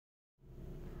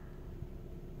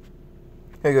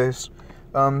Hey guys,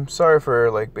 sorry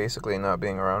for basically not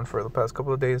being around for the past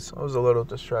couple of days. I was a little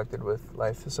distracted with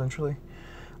life essentially.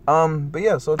 But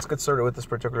yeah, so let's get started with this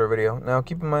particular video. Now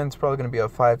keep in mind it's probably going to be a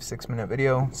 5-6 minute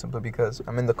video simply because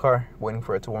I'm in the car waiting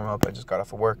for it to warm up. I just got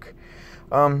off of work.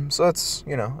 So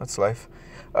that's life.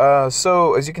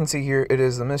 So as you can see here, it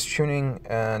is the mist tuning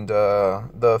and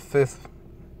the fifth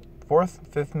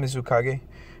mizkage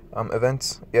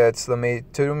event. Yeah, it's the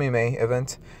Terumi May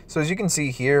event. So as you can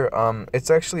see here, it's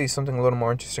actually something a little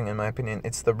more interesting in my opinion.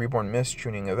 It's the Reborn Mist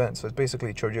tuning event. So it's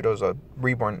basically Chojiro's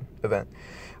Reborn event.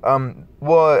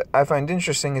 What I find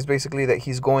interesting is basically that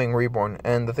he's going Reborn,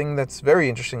 and the thing that's very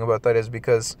interesting about that is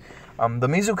because the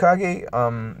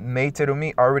Mizkage Mei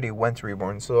Terumi already went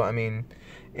Reborn. So I mean,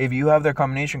 if you have their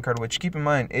combination card, which keep in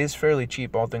mind is fairly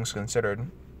cheap, all things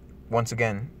considered, once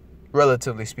again,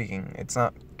 relatively speaking, it's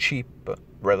not cheap, but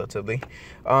relatively,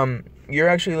 you're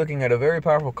actually looking at a very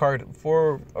powerful card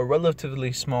for a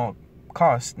relatively small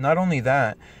cost. Not only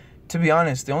that, to be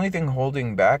honest, the only thing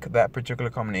holding back that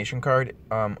particular combination card,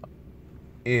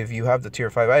 if you have the tier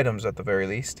 5 items at the very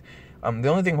least, the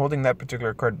only thing holding that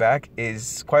particular card back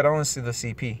is quite honestly the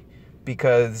CP,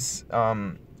 because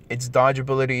its dodge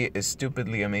ability is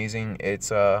stupidly amazing. Its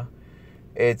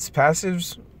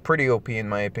passives pretty OP in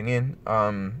my opinion.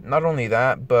 Not only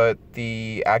that, but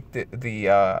the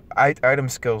item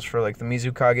skills for like the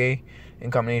Mizkage in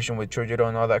combination with Chojiro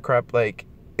and all that crap, like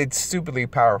it's stupidly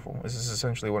powerful. This is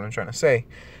essentially what I'm trying to say.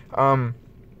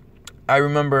 I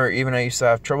remember even I used to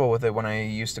have trouble with it when I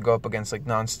used to go up against like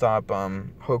nonstop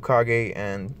Hokage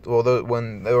and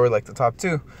when they were like the top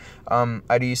two.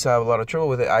 I used to have a lot of trouble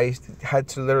with it. I had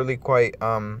to literally quite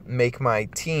make my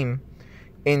team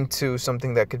into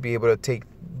something that could be able to take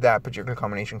that particular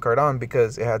combination card on,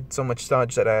 because it had so much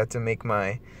dodge that I had to make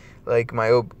my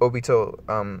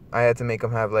Obito, I had to make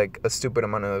him have like a stupid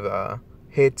amount of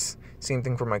hits. Same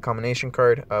thing for my combination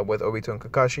card with Obito and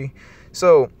Kakashi.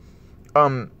 So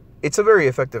it's a very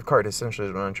effective card, essentially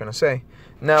is what I'm trying to say.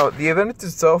 Now the event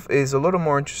itself is a little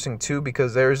more interesting too,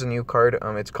 because there's a new card.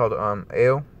 It's called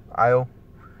Io.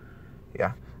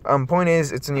 Yeah. Point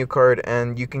is, it's a new card,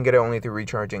 and you can get it only through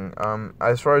recharging.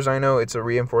 As far as I know, it's a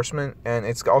reinforcement, and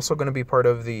it's also going to be part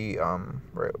of the,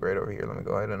 right over here. Let me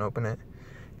go ahead and open it.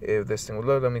 If this thing would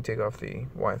load, let me take off the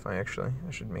Wi-Fi, actually.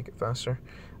 I should make it faster.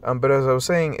 But as I was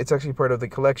saying, it's actually part of the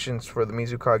collections for the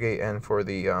Mizkage and for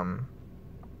the,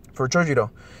 for Chojiro.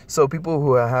 So people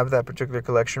who have that particular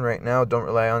collection right now, don't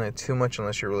rely on it too much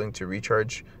unless you're willing to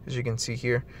recharge, as you can see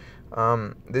here.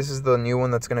 This is the new one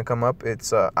that's going to come up.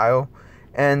 It's, Io.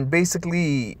 And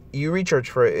basically, you recharge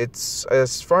for it. It's,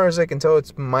 as far as I can tell,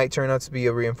 it might turn out to be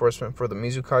a reinforcement for the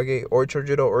Mizkage or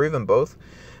Chojiro, or even both.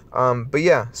 But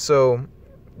yeah, so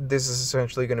this is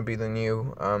essentially going to be the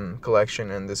new collection,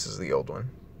 and this is the old one,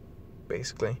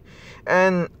 basically.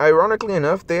 And ironically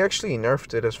enough, they actually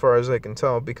nerfed it as far as I can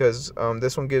tell, because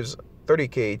this one gives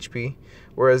 30k HP,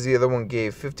 whereas the other one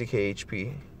gave 50k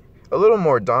HP. A little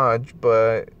more dodge,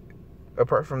 but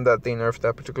apart from that, they nerfed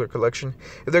that particular collection.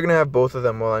 If they're going to have both of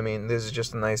them, well, I mean, this is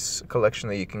just a nice collection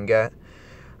that you can get.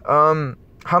 How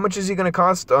much is he going to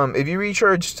cost? If you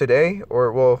recharge today,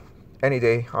 or, well, any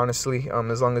day, honestly,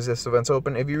 as long as this event's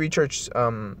open, if you recharge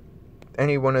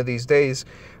any one of these days,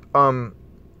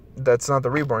 that's not the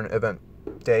Reborn event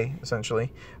day,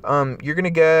 essentially, you're going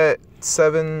to get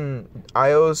 7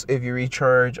 IOs if you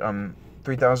recharge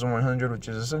 3,100, which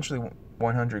is essentially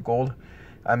 100 gold.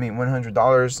 I mean,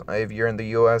 $100 if you're in the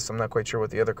US. I'm not quite sure what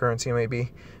the other currency may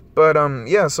be. But,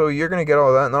 yeah, so you're going to get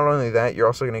all that. Not only that, you're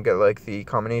also going to get, like, the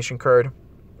combination card,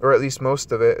 or at least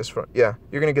most of it. You're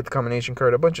going to get the combination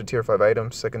card, a bunch of tier 5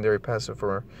 items, secondary passive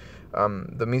for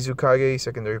the Mizkage,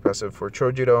 secondary passive for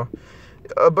Chojiro,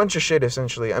 a bunch of shit,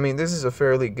 essentially. I mean, this is a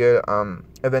fairly good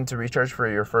event to recharge for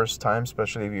your first time,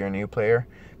 especially if you're a new player.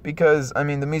 Because, I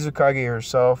mean, the Mizkage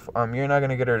herself, you're not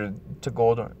going to get her to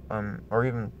gold, or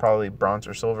even probably bronze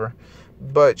or silver.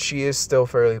 But she is still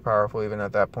fairly powerful even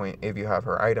at that point if you have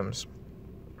her items.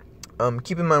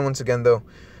 Keep in mind, once again, though,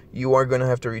 you are going to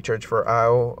have to recharge for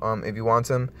Ao if you want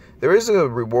him. There is a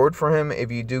reward for him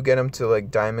if you do get him to,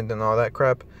 like, diamond and all that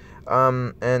crap.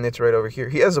 And it's right over here.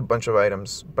 He has a bunch of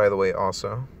items, by the way,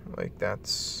 also. Like,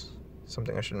 that's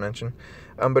something I should mention.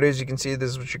 But as you can see, this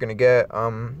is what you're going to get.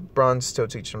 Bronze,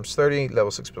 Toteach times 30,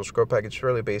 level 6 Bill Scroll Package,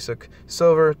 fairly basic.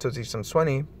 Silver, Toteach times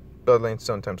 20, Bloodline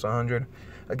Stone times 100.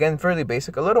 Again, fairly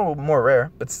basic, a little more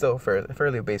rare, but still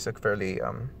fairly basic, fairly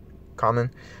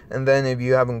common. And then if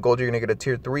you have him gold, you're going to get a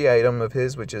tier 3 item of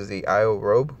his, which is the Io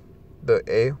Robe, the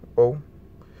AO.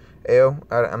 Ao.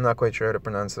 I'm not quite sure how to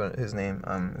pronounce his name.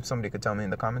 If somebody could tell me in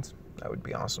the comments, that would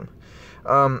be awesome.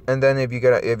 And then if you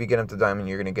get him to diamond,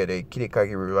 you're gonna get a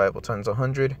Kirikage Reliable times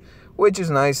 100, which is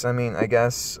nice. I mean, I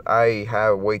guess I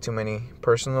have way too many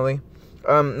personally.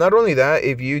 Not only that,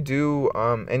 if you do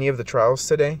any of the trials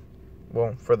today,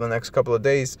 well, for the next couple of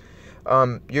days,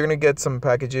 you're gonna get some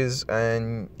packages,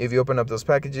 and if you open up those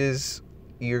packages,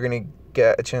 you're gonna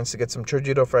get a chance to get some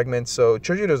Chojiro fragments. So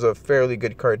Chojiro is a fairly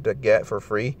good card to get for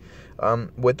free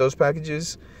with those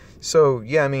packages. So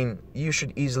yeah, I mean, you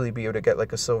should easily be able to get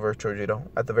like a silver Chojiro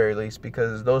at the very least,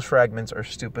 because those fragments are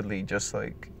stupidly just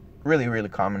like really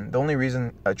common. The only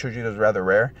reason Chojiro is rather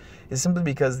rare is simply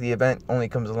because the event only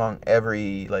comes along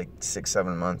every like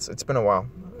 6-7 months. It's been a while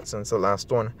since the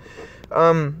last one.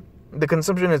 The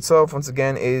consumption itself, once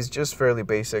again, is just fairly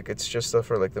basic. It's just stuff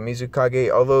for like the mizkage,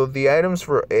 although the items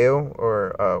for Ao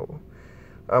or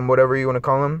whatever you want to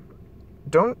call them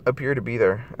don't appear to be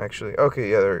there actually. Okay,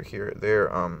 yeah, they're here.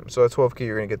 So at 12k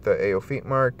you're gonna get the Ao feet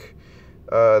mark,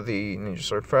 the ninja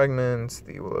sword fragments,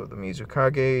 the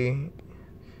mizkage,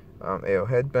 Ao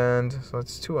headband. So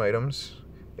that's 2 items.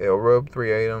 Ao robe,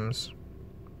 3 items.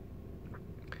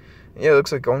 Yeah, it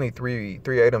looks like only three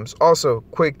items. Also,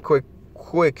 quick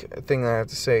thing I have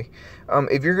to say.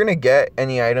 If you're gonna get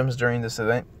any items during this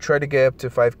event, try to get up to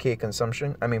 5k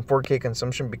consumption. I mean 4k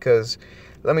consumption, because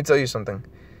let me tell you something.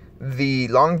 The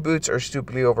long boots are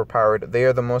stupidly overpowered. They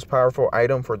are the most powerful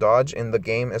item for dodge in the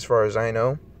game, as far as I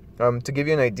know. To give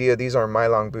you an idea, these are my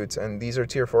long boots, and these are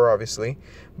tier 4, obviously.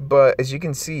 But as you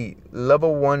can see,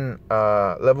 level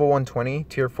 120,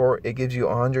 tier 4, it gives you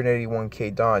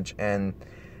 181k dodge. And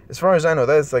as far as I know,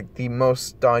 that is like the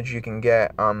most dodge you can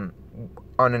get on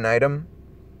an item.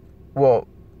 Well,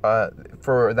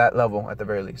 for that level at the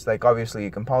very least. Like obviously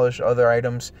you can polish other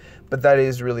items, but that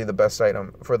is really the best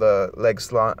item for the leg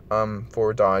slot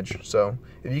for dodge. So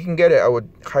if you can get it, I would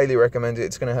highly recommend it.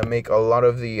 It's gonna make a lot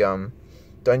of the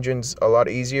dungeons a lot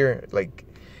easier. Like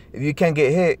if you can't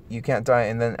get hit, you can't die,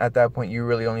 and then at that point you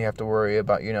really only have to worry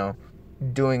about, you know,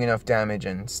 doing enough damage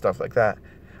and stuff like that.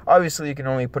 Obviously you can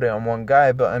only put it on one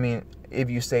guy, but I mean, if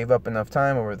you save up enough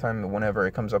time over time, whenever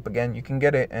it comes up again, you can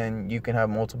get it, and you can have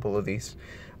multiple of these.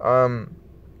 The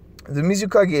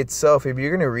mizkage itself, if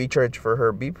you're going to recharge for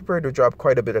her, be prepared to drop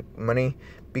quite a bit of money,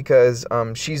 because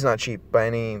she's not cheap by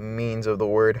any means of the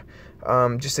word.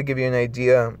 Just to give you an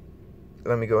idea,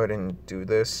 let me go ahead and do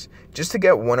this. Just to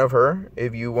get one of her,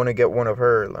 if you want to get one of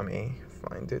her, let me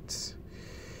find it.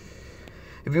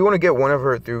 If you want to get one of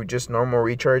her through just normal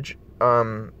recharge,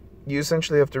 you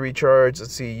essentially have to recharge.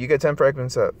 Let's see, you get 10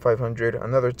 fragments at 500,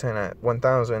 another 10 at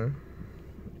 1000,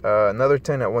 another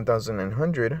 10 at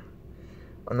 1100,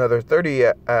 another 30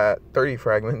 at 30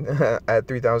 fragment at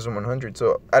 3100.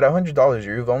 So at $100,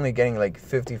 you're only getting like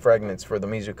 50 fragments for the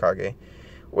mizkage,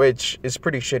 which is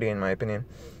pretty shitty in my opinion.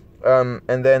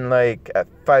 And then like at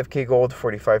 5k gold,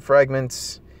 45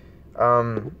 fragments.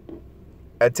 At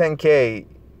 10k,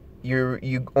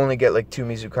 you only get like 2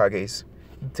 mizukages,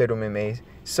 terumeme.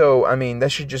 So I mean,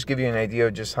 that should just give you an idea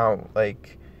of just how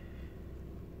like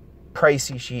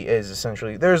pricey she is.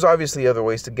 Essentially, there's obviously other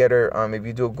ways to get her. If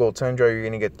you do a gold tundra, you're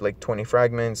gonna get like 20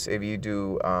 fragments. If you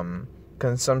do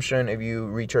consumption, if you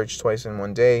recharge twice in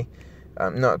one day,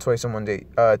 not twice in one day,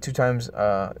 2 times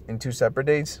in 2 separate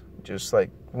days, just like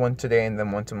one today and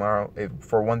then one tomorrow,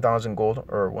 for 1000 gold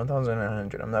or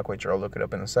 1100, I'm not quite sure, I'll look it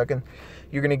up in a second,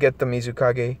 you're gonna get the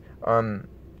mizkage,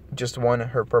 just one,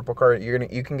 her purple card.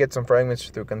 You can get some fragments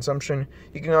through consumption.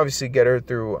 You can obviously get her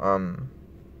through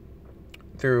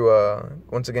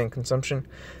once again consumption,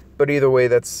 but either way,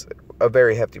 that's a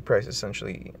very hefty price.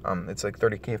 Essentially, it's like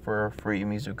 30k for a free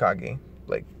mizkage,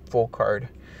 like full card.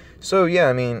 So yeah,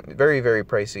 I mean, very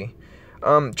pricey.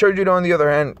 Chojiro, on the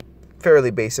other hand,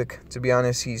 fairly basic, to be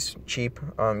honest. He's cheap.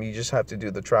 You just have to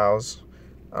do the trials.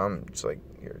 Just like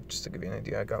here, just to give you an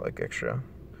idea, I got like extra.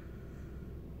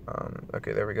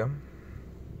 Okay, there we go.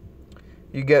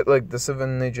 You get like the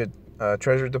 7 ninja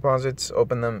treasure deposits.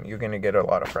 Open them, you're gonna get a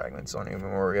lot of fragments. Don't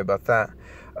even worry about that.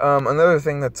 Another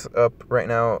thing that's up right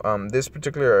now, this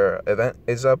particular event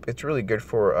is up. It's really good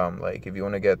for like if you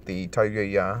want to get the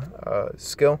Taiga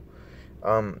skill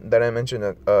that I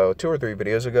mentioned 2 or 3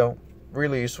 videos ago.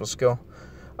 Really useful skill.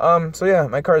 So yeah,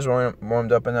 my car's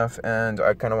warmed up enough, and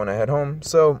I kind of want to head home.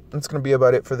 So that's going to be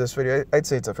about it for this video. I'd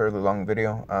say it's a fairly long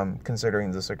video,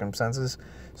 considering the circumstances.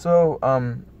 So,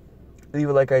 leave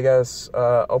a like, I guess.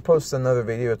 I'll post another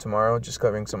video tomorrow, just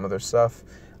covering some other stuff.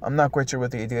 I'm not quite sure what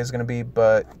the idea is going to be,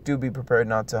 but do be prepared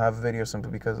not to have a video,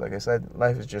 simply because, like I said,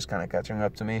 life is just kind of catching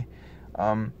up to me.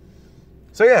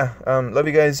 So yeah, love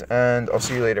you guys, and I'll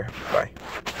see you later. Bye.